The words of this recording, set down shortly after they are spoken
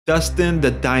Dustin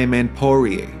the Diamond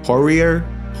Poirier. Poirier?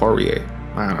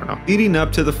 I don't know. Leading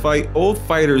up to the fight, both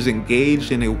fighters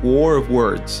engaged in a war of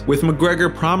words, with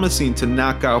McGregor promising to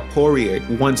knock out Poirier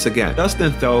once again.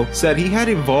 Dustin, though, said he had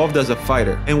evolved as a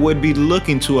fighter and would be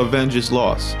looking to avenge his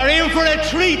loss. Are in for a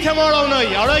treat tomorrow night,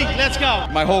 alright? Let's go.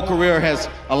 My whole career has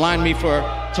aligned me for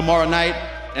tomorrow night,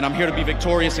 and I'm here to be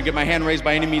victorious and get my hand raised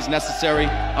by any means necessary.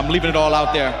 I'm leaving it all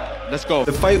out there. Let's go.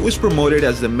 The fight was promoted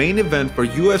as the main event for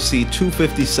UFC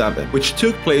 257, which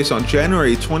took place on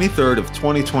January 23rd of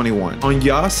 2021 on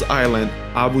Yas Island,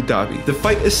 Abu Dhabi. The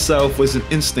fight itself was an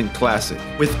instant classic,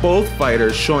 with both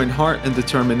fighters showing heart and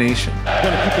determination.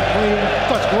 Gonna keep it clean,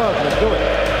 touch gloves, let's do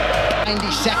it.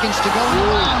 90 seconds to go in the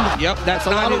round. Yep, that's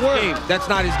not his game. That's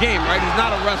not his game, right? He's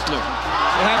not a wrestler.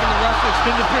 We're having the wrestler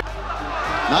spin the pin.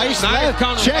 Nice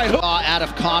check out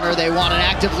of Conor. They want an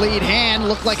active lead hand.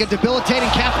 Looked like a debilitating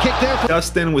calf kick there.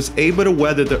 Dustin was able to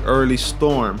weather the early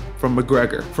storm from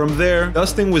McGregor. From there,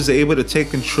 Dustin was able to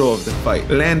take control of the fight,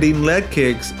 landing leg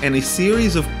kicks and a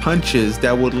series of punches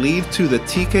that would lead to the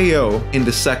TKO in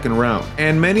the second round.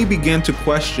 And many began to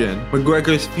question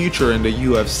McGregor's future in the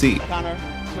UFC. Conor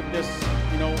took this,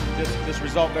 this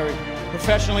result very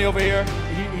professionally over here.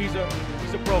 He's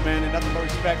a pro, man, and nothing but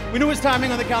respect. We knew his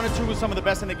timing on the counter two was some of the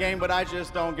best in the game, but I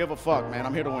just don't give a fuck, man.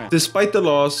 I'm here to win. Despite the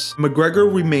loss,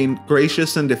 McGregor remained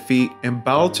gracious in defeat and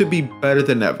vowed to be better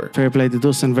than ever. Fair play to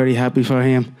Dustin. Very happy for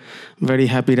him. Very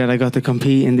happy that I got to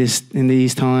compete in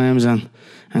these times and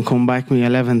come back my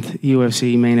 11th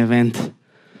UFC main event,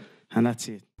 and that's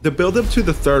it. The build-up to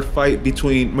the third fight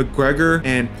between McGregor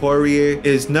and Poirier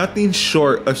is nothing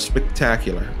short of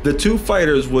spectacular. The two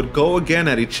fighters would go again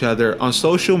at each other on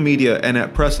social media and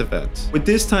at press events, with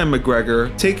this time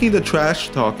McGregor taking the trash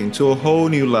talking to a whole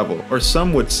new level, or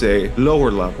some would say lower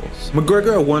levels.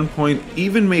 McGregor at one point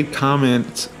even made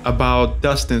comments about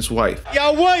Dustin's wife.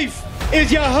 Your wife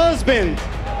is your husband.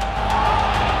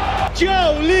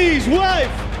 Joe Lee's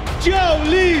wife. Joe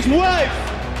Lee's wife.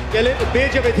 You little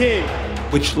bitch of a thing.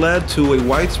 Which led to a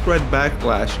widespread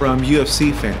backlash from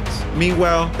UFC fans.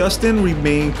 Meanwhile, Dustin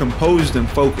remained composed and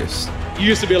focused. You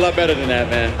used to be a lot better than that,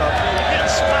 man.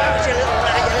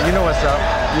 You know what's up.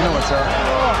 You know what's up.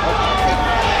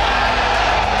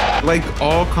 Like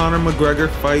all Conor McGregor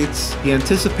fights, the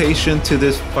anticipation to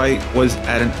this fight was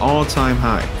at an all-time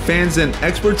high. Fans and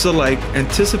experts alike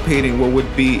anticipating what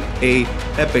would be an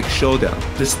epic showdown.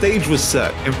 The stage was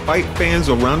set, and fight fans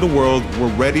around the world were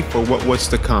ready for what was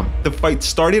to come. The fight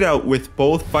started out with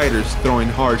both fighters throwing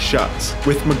hard shots,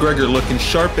 with McGregor looking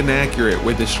sharp and accurate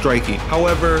with his striking.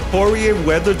 However, Poirier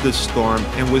weathered the storm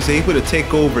and was able to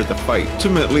take over the fight.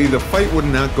 Ultimately, the fight would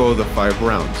not go the 5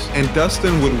 rounds, and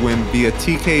Dustin would win via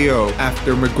TKO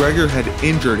after McGregor had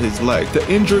injured his leg. The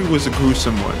injury was a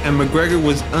gruesome one, and McGregor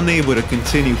was unable to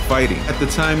continue fighting. At the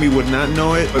time, he would not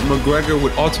know it, but McGregor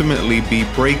would ultimately be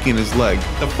breaking his leg.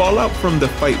 The fallout from the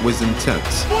fight was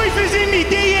intense. Wife is in me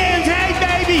DMs, hey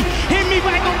baby, hit me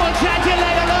back up on chat you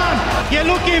later on.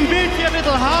 You're looking big, you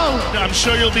little hoe. I'm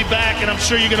sure you'll be back, and I'm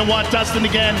sure you're gonna want Dustin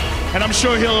again, and I'm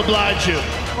sure he'll oblige you.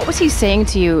 What was he saying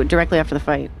to you directly after the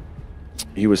fight?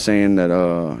 He was saying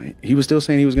that he was still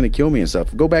saying he was going to kill me and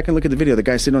stuff. Go back and look at the video. The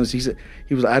guy sitting on this,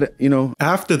 he was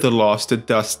After the loss to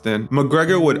Dustin,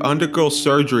 McGregor would undergo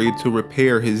surgery to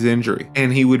repair his injury,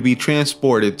 and he would be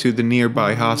transported to the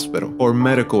nearby hospital for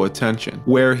medical attention,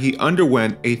 where he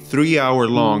underwent a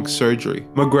 3-hour-long surgery.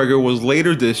 McGregor was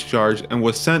later discharged and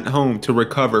was sent home to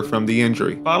recover from the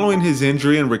injury. Following his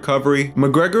injury and recovery,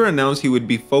 McGregor announced he would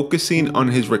be focusing on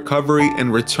his recovery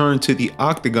and return to the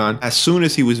octagon as soon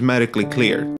as he was medically cleared.